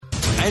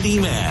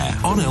Eddie Mair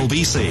on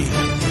LBC.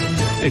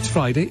 It's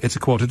Friday, it's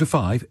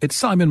 4:45. It's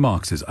Simon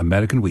Marx's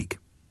American Week.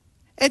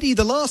 Eddie,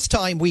 the last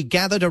time we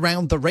gathered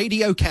around the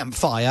radio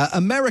campfire,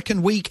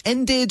 American Week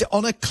ended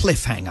on a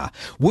cliffhanger.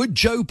 Would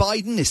Joe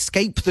Biden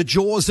escape the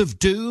jaws of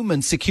doom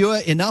and secure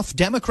enough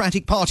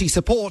Democratic Party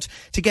support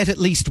to get at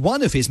least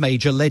one of his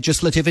major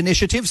legislative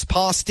initiatives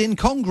passed in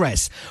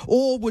Congress?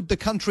 Or would the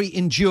country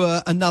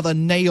endure another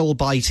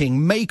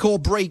nail-biting,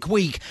 make-or-break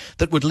week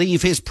that would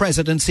leave his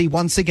presidency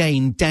once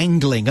again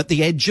dangling at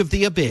the edge of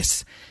the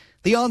abyss?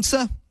 The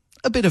answer?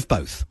 A bit of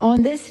both.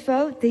 On this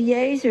vote, the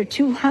yeas are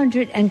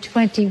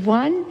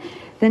 221,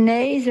 the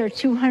nays are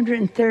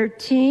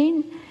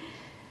 213.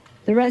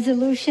 The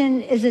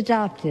resolution is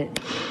adopted.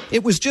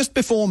 It was just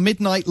before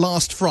midnight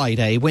last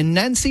Friday when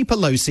Nancy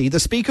Pelosi, the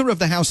Speaker of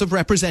the House of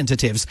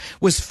Representatives,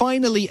 was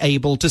finally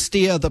able to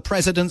steer the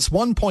president's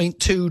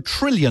 $1.2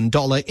 trillion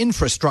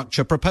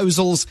infrastructure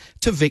proposals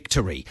to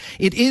victory.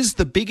 It is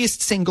the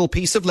biggest single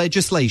piece of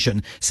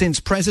legislation since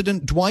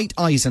President Dwight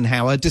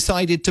Eisenhower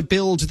decided to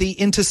build the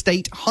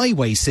interstate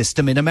highway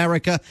system in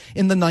America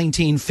in the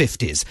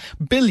 1950s.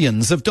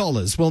 Billions of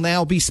dollars will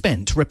now be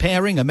spent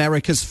repairing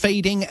America's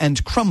fading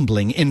and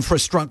crumbling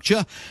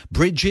infrastructure.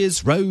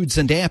 Bridges, roads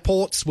and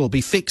airports will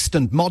be fixed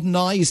and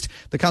modernised.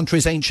 The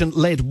country's ancient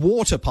lead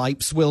water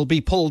pipes will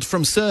be pulled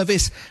from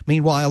service.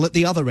 Meanwhile, at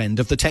the other end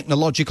of the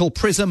technological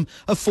prism,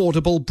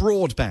 affordable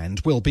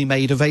broadband will be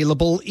made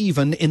available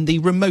even in the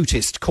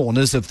remotest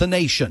corners of the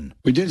nation.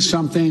 We did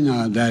something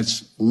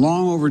that's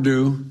long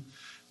overdue,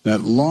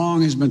 that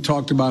long has been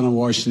talked about in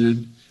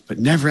Washington, but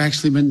never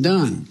actually been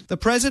done. The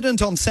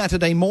president on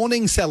Saturday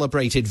morning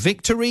celebrated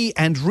victory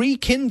and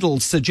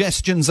rekindled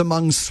suggestions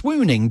among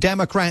swooning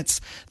Democrats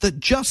that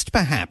just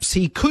perhaps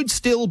he could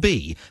still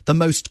be the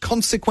most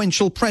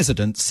consequential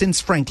president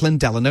since Franklin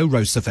Delano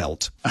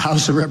Roosevelt. The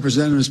House of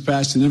Representatives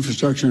passed an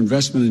Infrastructure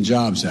Investment and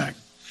Jobs Act.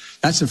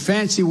 That's a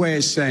fancy way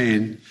of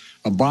saying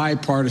a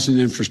bipartisan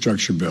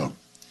infrastructure bill.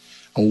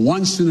 A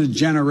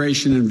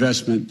once-in-a-generation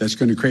investment that's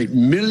going to create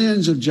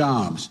millions of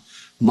jobs,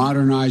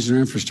 modernize our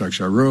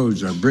infrastructure, our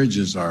roads, our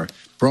bridges, our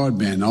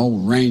broadband, a whole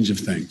range of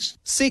things.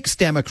 6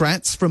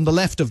 Democrats from the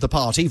left of the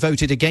party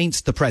voted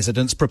against the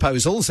president's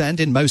proposals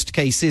and in most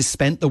cases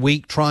spent the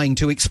week trying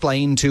to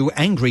explain to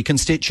angry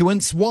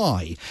constituents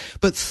why.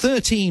 But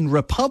 13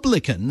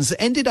 Republicans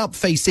ended up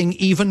facing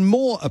even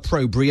more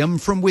opprobrium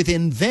from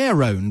within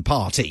their own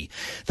party.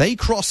 They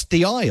crossed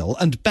the aisle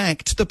and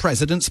backed the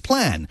president's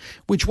plan,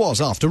 which was,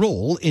 after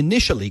all,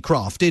 initially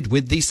crafted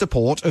with the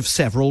support of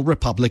several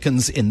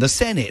Republicans in the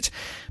Senate.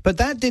 But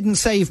that didn't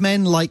save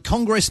men like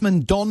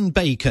Congressman Don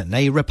Bacon,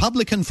 a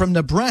Republican from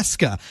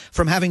Nebraska,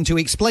 from having to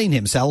explain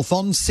himself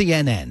on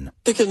CNN. I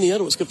think in the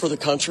end it was good for the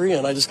country,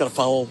 and I just got to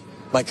follow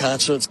my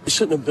conscience. It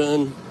shouldn't have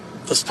been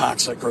this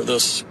toxic or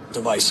this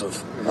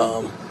divisive.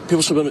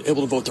 People should have been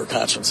able to vote their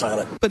conscience on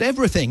it. But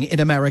everything in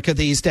America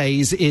these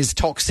days is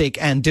toxic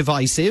and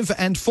divisive,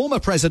 and former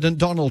President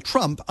Donald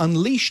Trump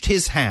unleashed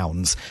his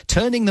hounds,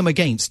 turning them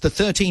against the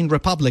 13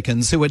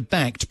 Republicans who had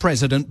backed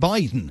President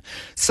Biden.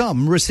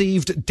 Some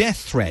received death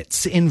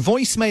threats in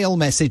voicemail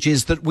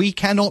messages that we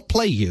cannot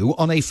play you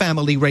on a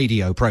family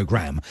radio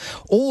program.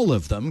 All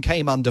of them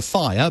came under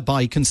fire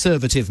by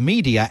conservative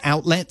media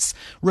outlets,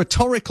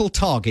 rhetorical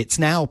targets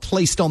now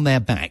placed on their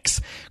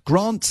backs.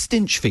 Grant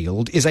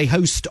Stinchfield is a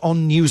host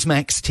on Newsmax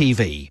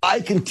TV. I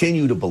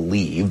continue to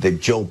believe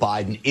that Joe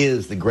Biden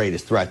is the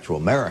greatest threat to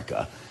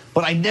America,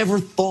 but I never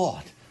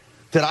thought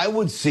that I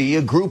would see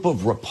a group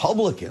of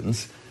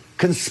Republicans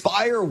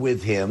conspire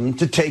with him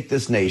to take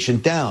this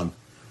nation down.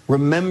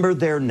 Remember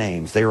their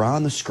names. They are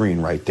on the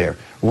screen right there.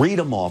 Read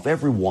them off,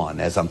 every one,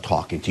 as I'm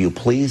talking to you,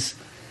 please.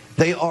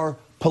 They are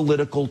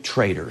political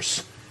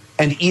traitors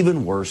and,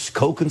 even worse,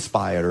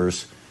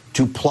 co-conspirators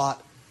to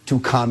plot to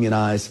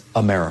communize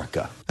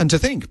America. And to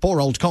think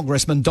poor old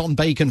Congressman Don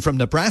Bacon from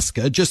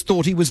Nebraska just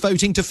thought he was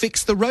voting to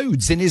fix the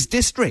roads in his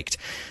district.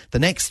 The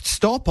next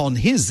stop on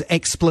his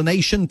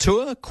explanation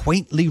tour,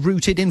 quaintly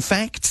rooted in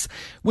facts,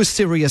 was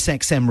Sirius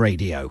XM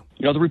Radio.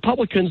 You know, the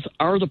Republicans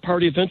are the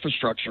party of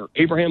infrastructure.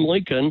 Abraham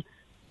Lincoln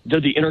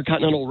did the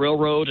Intercontinental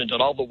Railroad and did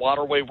all the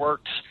waterway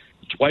works.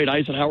 Dwight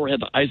Eisenhower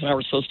had the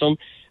Eisenhower system.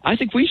 I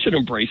think we should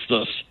embrace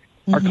this.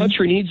 Mm-hmm. Our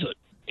country needs it.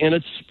 And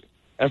it's,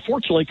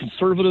 unfortunately,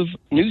 conservative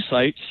news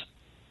sites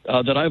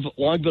that I've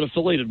long been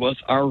affiliated with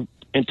are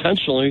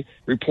intentionally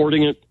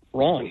reporting it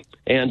wrong.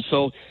 And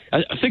so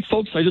I think,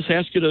 folks, I just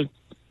ask you to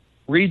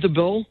read the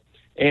bill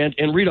and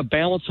read a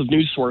balance of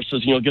news sources,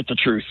 and you'll get the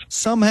truth.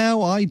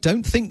 Somehow, I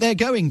don't think they're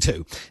going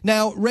to.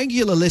 Now,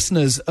 regular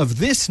listeners of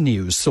this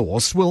news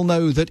source will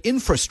know that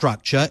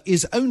infrastructure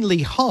is only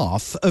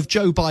half of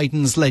Joe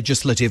Biden's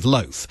legislative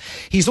loaf.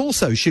 He's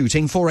also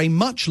shooting for a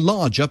much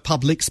larger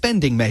public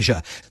spending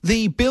measure,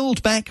 the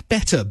Build Back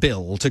Better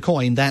bill, to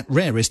coin that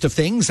rarest of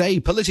things, a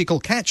political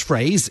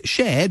catchphrase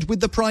shared with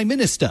the Prime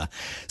Minister.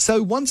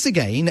 So once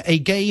again, a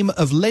game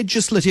of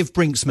legislative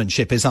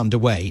brinksmanship is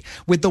underway,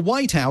 with the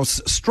White House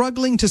struggling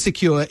struggling to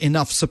secure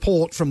enough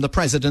support from the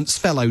president's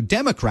fellow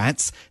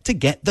Democrats to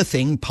get the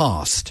thing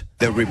passed.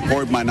 The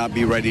report might not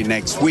be ready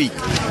next week.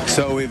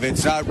 So if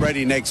it's not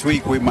ready next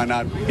week, we might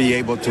not be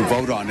able to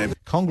vote on it.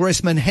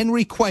 Congressman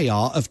Henry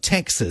Cuellar of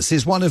Texas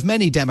is one of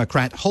many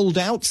Democrat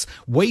holdouts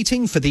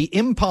waiting for the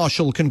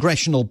impartial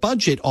Congressional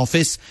Budget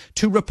Office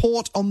to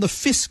report on the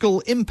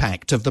fiscal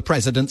impact of the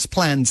president's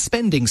planned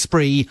spending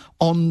spree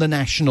on the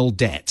national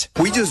debt.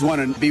 We just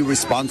want to be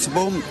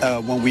responsible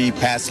when we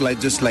pass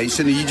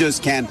legislation. You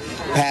just can't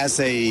pass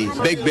a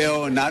big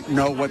bill and not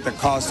know what the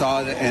costs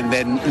are and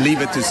then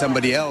leave it to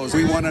somebody else.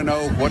 We want to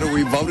know, what are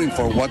we voting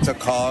for? What's the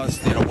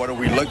cost? What are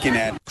we looking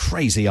at?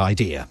 Crazy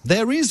idea.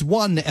 There is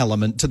one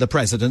element to the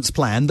president's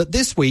plan that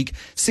this week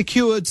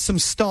secured some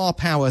star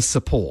power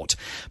support.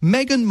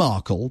 Meghan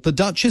Markle, the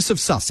Duchess of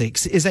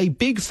Sussex, is a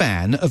big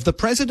fan of the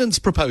president's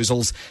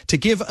proposals to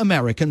give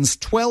Americans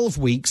 12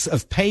 weeks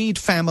of paid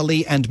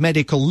family and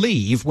medical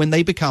leave when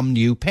they become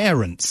new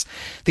parents.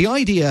 The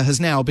idea has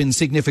now been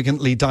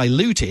significantly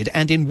diluted,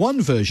 and in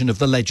one version of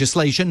the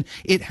legislation,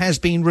 it has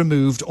been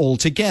removed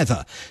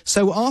altogether.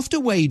 So after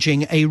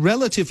waging a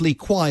relatively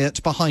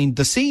quiet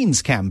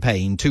behind-the-scenes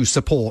campaign to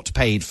support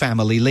paid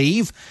family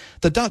leave,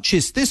 the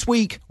Duchess this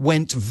week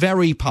went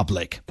very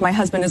public. My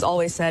husband has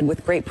always said,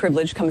 with great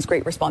privilege comes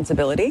great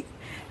responsibility.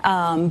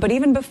 But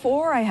even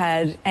before I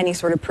had any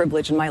sort of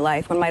privilege in my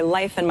life, when my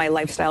life and my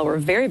lifestyle were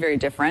very, very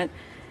different,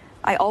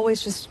 I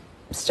always just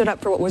stood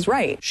up for what was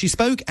right. She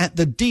spoke at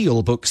the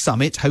Deal Book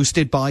Summit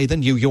hosted by the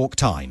New York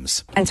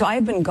Times. And so I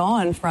had been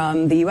gone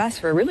from the U.S.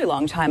 for a really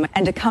long time,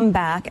 and to come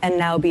back and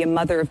now be a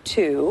mother of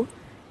two,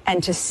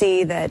 and to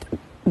see that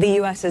the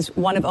U.S. is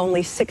one of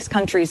only 6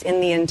 countries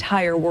in the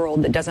entire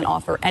world that doesn't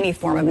offer any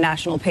form of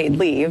national paid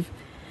leave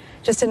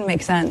just didn't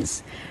make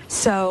sense.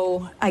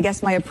 So I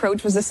guess my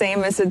approach was the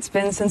same as it's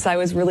been since I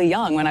was really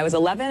young. When I was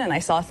 11 and I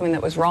saw something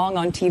that was wrong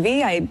on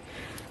TV, I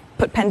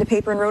put pen to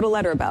paper and wrote a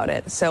letter about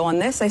it. So on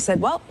this, I said,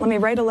 well, let me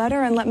write a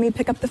letter and let me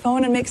pick up the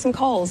phone and make some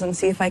calls and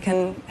see if I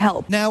can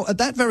help. Now, at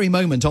that very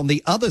moment, on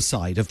the other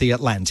side of the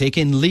Atlantic,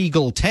 in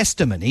legal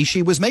testimony,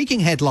 she was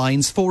making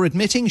headlines for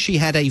admitting she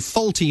had a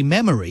faulty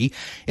memory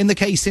in the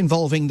case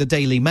involving the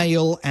Daily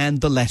Mail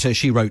and the letter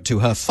she wrote to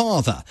her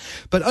father.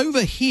 But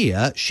over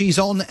here, she's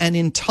on an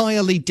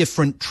entirely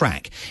different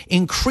track,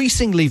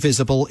 increasingly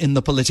visible in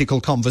the political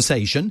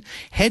conversation,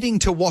 heading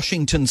to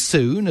Washington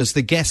soon as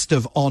the guest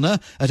of honor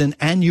at an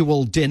annual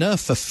dinner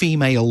for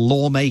female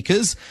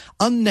lawmakers,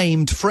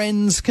 unnamed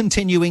friends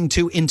continuing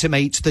to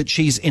intimate that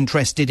she's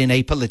interested in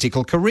a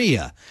political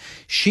career.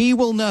 She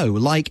will know,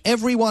 like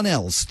everyone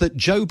else, that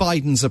Joe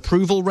Biden's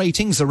approval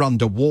ratings are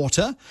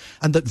underwater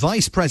and that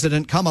Vice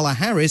President Kamala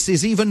Harris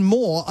is even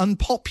more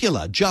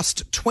unpopular.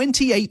 Just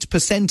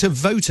 28% of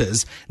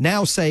voters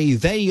now say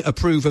they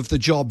approve of the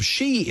job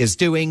she is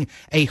doing,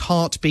 a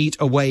heartbeat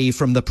away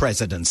from the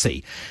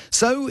presidency.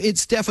 So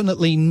it's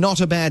definitely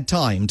not a bad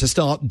time to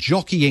start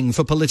jockeying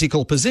for political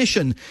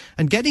position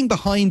and getting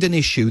behind an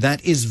issue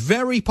that is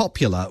very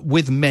popular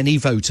with many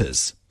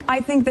voters. I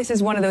think this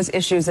is one of those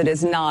issues that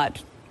is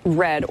not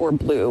red or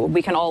blue.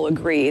 We can all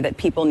agree that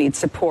people need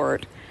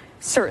support,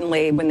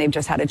 certainly when they've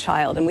just had a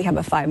child, and we have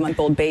a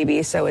 5-month-old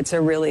baby, so it's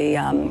a really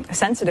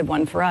sensitive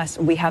one for us.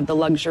 We have the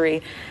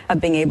luxury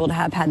of being able to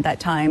have had that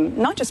time,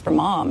 not just for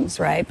moms,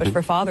 right, but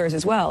for fathers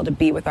as well, to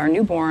be with our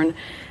newborn.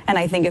 And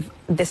I think if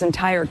this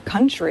entire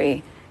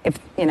country, if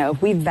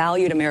we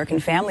valued American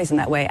families in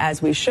that way,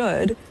 as we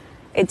should,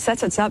 it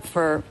sets us up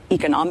for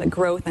economic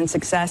growth and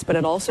success, but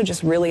it also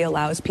just really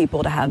allows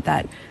people to have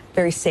that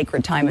very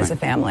sacred time as a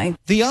family.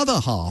 The other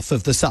half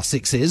of the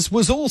Sussexes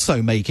was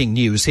also making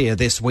news here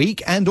this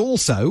week, and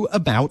also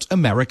about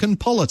American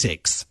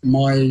politics.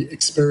 My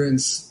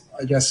experience,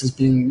 I guess, has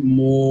been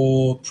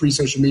more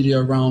pre-social media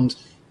around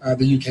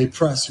the UK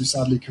press, who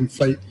sadly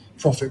conflate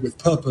profit with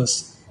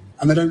purpose.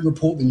 And they don't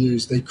report the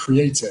news, they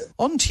create it.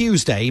 On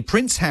Tuesday,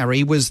 Prince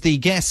Harry was the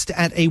guest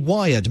at a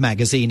Wired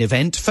magazine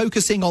event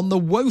focusing on the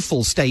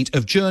woeful state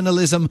of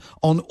journalism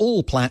on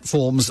all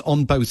platforms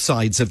on both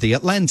sides of the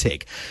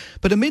Atlantic.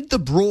 But amid the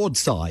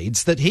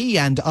broadsides that he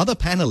and other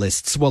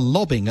panellists were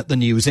lobbing at the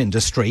news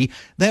industry,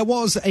 there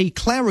was a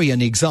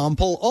clarion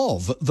example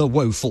of the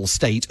woeful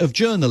state of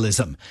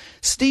journalism.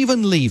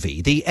 Stephen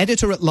Levy, the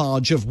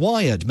editor-at-large of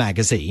Wired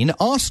magazine,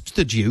 asked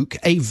the Duke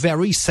a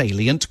very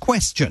salient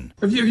question.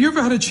 Have you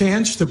ever had a chance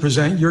to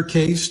present your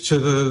case to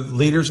the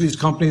leaders of these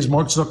companies,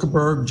 Mark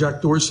Zuckerberg,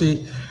 Jack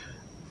Dorsey?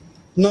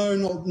 No,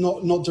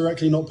 not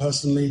directly, not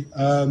personally.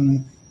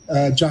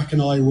 Jack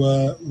and I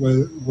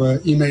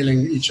were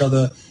emailing each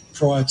other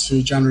prior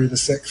to January the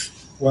 6th,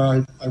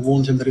 where I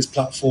warned him that his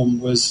platform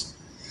was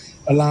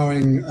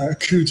allowing a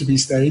coup to be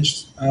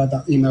staged.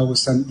 That email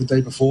was sent the day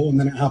before, and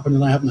then it happened,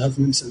 and I haven't heard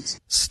from him since.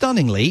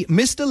 Stunningly,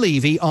 Mr.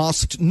 Levy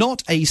asked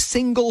not a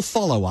single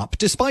follow-up,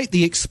 despite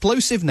the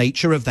explosive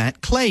nature of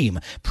that claim.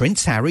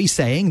 Prince Harry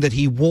saying that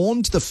he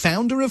warned the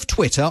founder of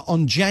Twitter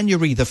on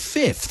January the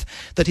 5th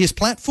that his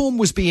platform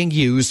was being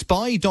used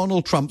by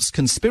Donald Trump's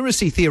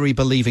conspiracy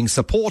theory-believing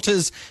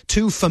supporters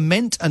to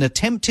foment an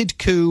attempted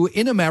coup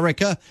in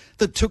America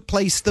that took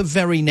place the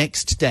very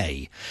next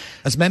day.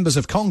 As members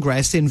of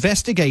Congress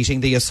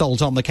investigating the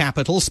assault on the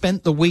Capitol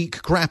spent the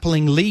week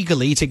grappling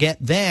legally to get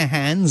their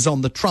hands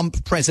on the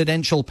Trump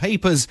presidential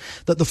papers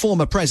that the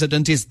former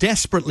president is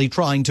desperately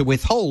trying to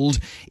withhold,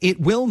 it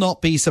will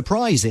not be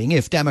surprising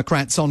if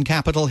Democrats on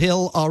Capitol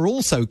Hill are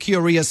also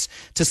curious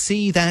to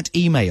see that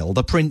email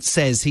the prince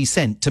says he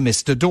sent to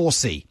Mr.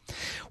 Dorsey.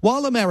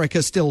 While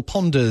America still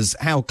ponders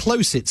how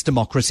close its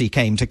democracy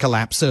came to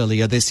collapse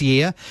earlier this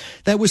year,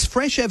 there was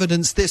fresh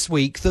evidence this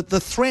week that the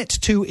threat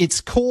to its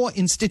core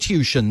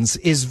institutions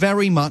is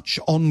very much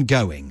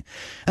ongoing.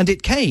 And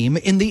it came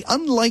in the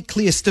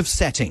unlikeliest of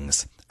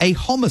settings. A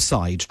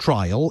homicide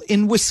trial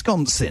in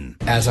Wisconsin.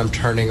 As I'm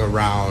turning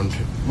around,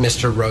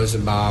 Mr.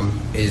 Rosenbaum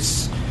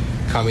is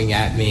coming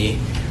at me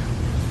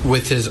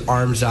with his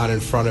arms out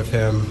in front of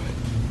him.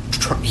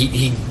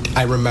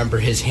 I remember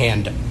his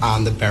hand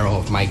on the barrel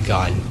of my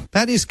gun.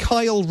 That is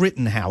Kyle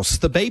Rittenhouse,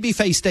 the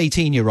baby-faced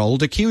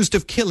 18-year-old accused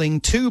of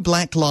killing 2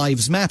 Black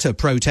Lives Matter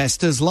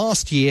protesters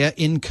last year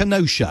in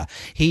Kenosha.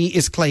 He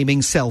is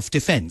claiming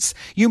self-defense.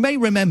 You may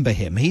remember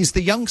him. He's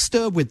the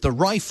youngster with the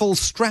rifle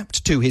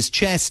strapped to his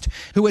chest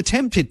who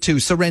attempted to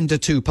surrender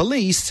to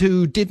police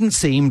who didn't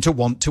seem to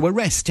want to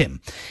arrest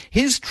him.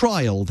 His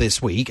trial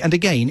this week, and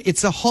again,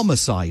 it's a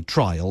homicide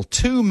trial,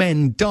 2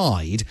 men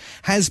died,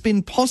 has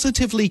been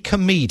positively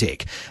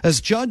comedic, as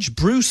Judge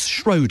Bruce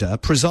Schroeder,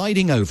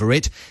 presiding over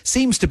it,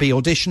 seems to be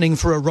auditioning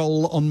for a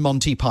role on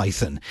Monty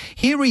Python.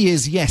 Here he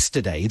is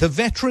yesterday, the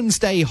Veterans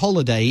Day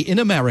holiday in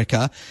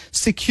America,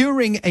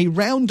 securing a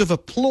round of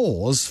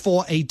applause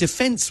for a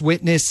defense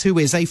witness who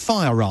is a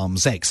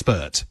firearms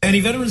expert. Any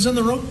veterans in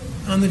the room,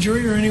 on the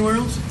jury or anywhere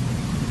else?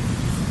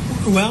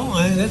 Well,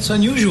 that's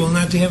unusual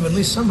not to have at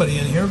least somebody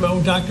in here.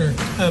 But Dr.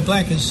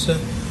 Black is,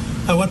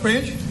 what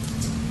branch?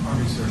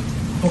 Army, sir.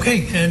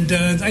 Okay, and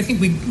I think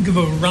we give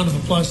a round of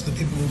applause to the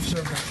people who've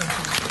served our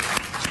country.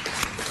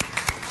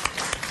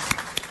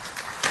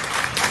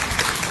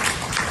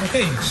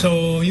 Okay,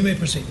 so you may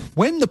proceed.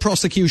 When the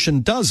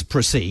prosecution does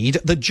proceed,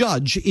 the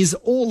judge is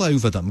all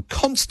over them,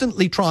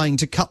 constantly trying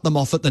to cut them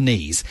off at the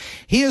knees.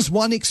 Here's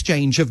one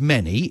exchange of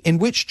many in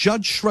which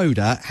Judge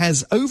Schroeder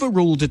has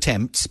overruled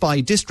attempts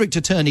by District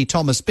Attorney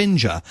Thomas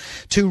Binger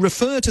to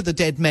refer to the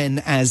dead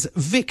men as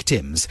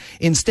victims.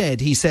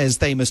 Instead, he says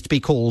they must be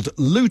called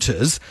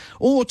looters,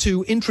 or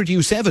to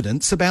introduce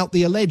evidence about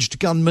the alleged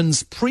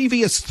gunman's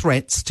previous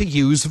threats to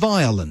use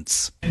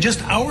violence.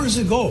 Just hours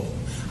ago,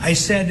 I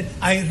said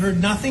I had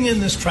heard nothing in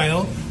this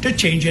trial to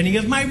change any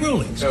of my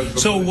rulings.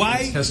 So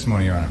why?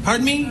 Testimony, Your Honor.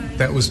 Pardon me?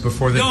 That was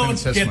before the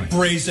defense testimony. Don't get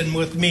brazen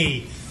with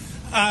me.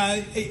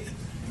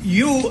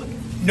 You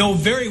know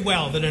very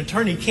well that an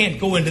attorney can't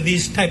go into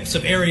these types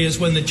of areas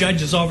when the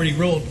judge has already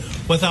ruled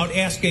without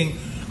asking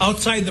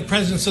outside the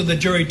presence of the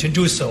jury to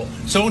do so.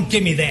 So don't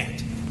give me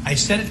that. I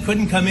said it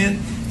couldn't come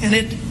in, and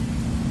it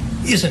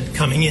isn't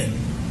coming in.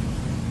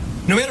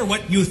 No matter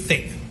what you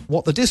think.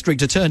 What the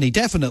district attorney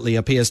definitely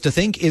appears to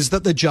think is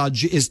that the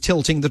judge is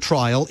tilting the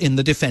trial in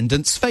the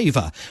defendant's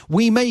favour.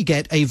 We may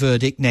get a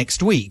verdict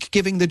next week,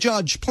 giving the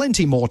judge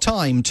plenty more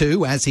time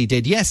to, as he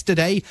did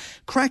yesterday,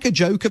 crack a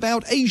joke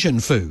about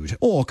Asian food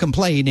or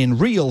complain in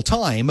real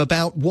time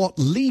about what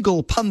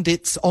legal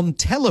pundits on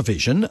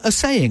television are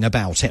saying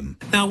about him.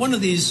 Now, one of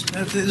these,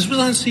 this was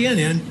on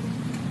CNN,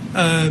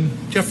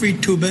 Jeffrey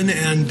Toobin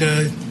and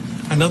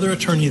another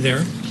attorney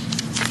there,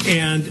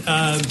 and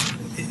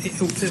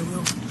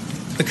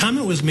the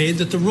comment was made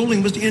that the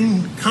ruling was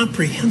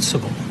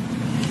incomprehensible.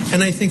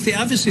 And I think they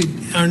obviously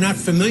are not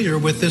familiar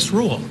with this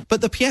rule.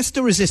 But the pièce de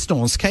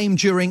résistance came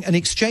during an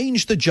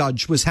exchange the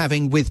judge was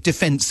having with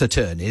defense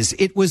attorneys.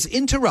 It was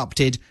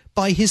interrupted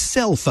by his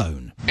cell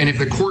phone. And if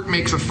the court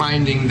makes a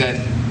finding that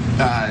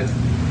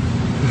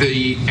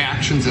the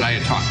actions that I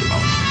had talked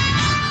about.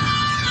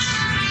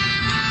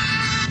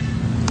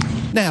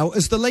 Now,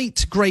 as the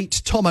late,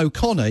 great Tom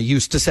O'Connor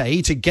used to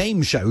say to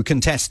game show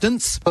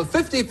contestants, for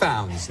 50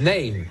 pounds,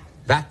 name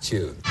that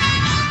tune.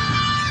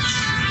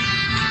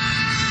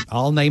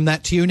 I'll name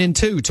that tune in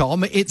too,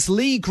 Tom. It's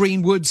Lee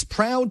Greenwood's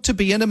Proud to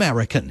Be an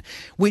American,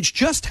 which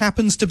just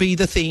happens to be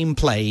the theme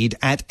played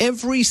at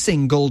every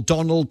single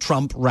Donald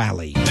Trump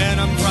rally.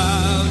 And I'm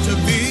proud to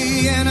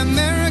be an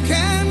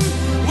American,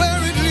 where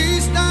at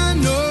least I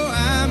know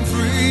I'm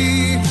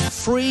free.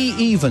 Free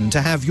even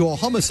to have your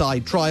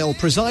homicide trial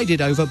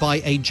presided over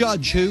by a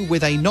judge who,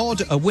 with a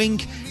nod, a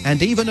wink,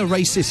 and even a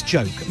racist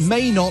joke,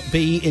 may not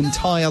be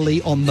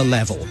entirely on the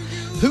level.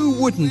 Who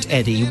wouldn't,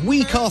 Eddie,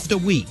 week after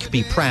week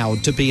be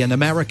proud to be an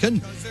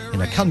American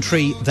in a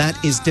country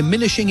that is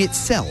diminishing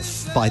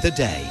itself by the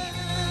day?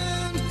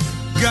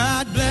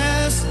 God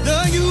bless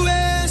the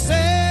USA.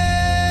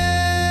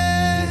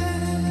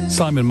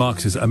 Simon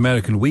Marks'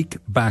 American Week,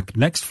 back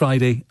next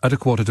Friday at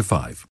 4:45.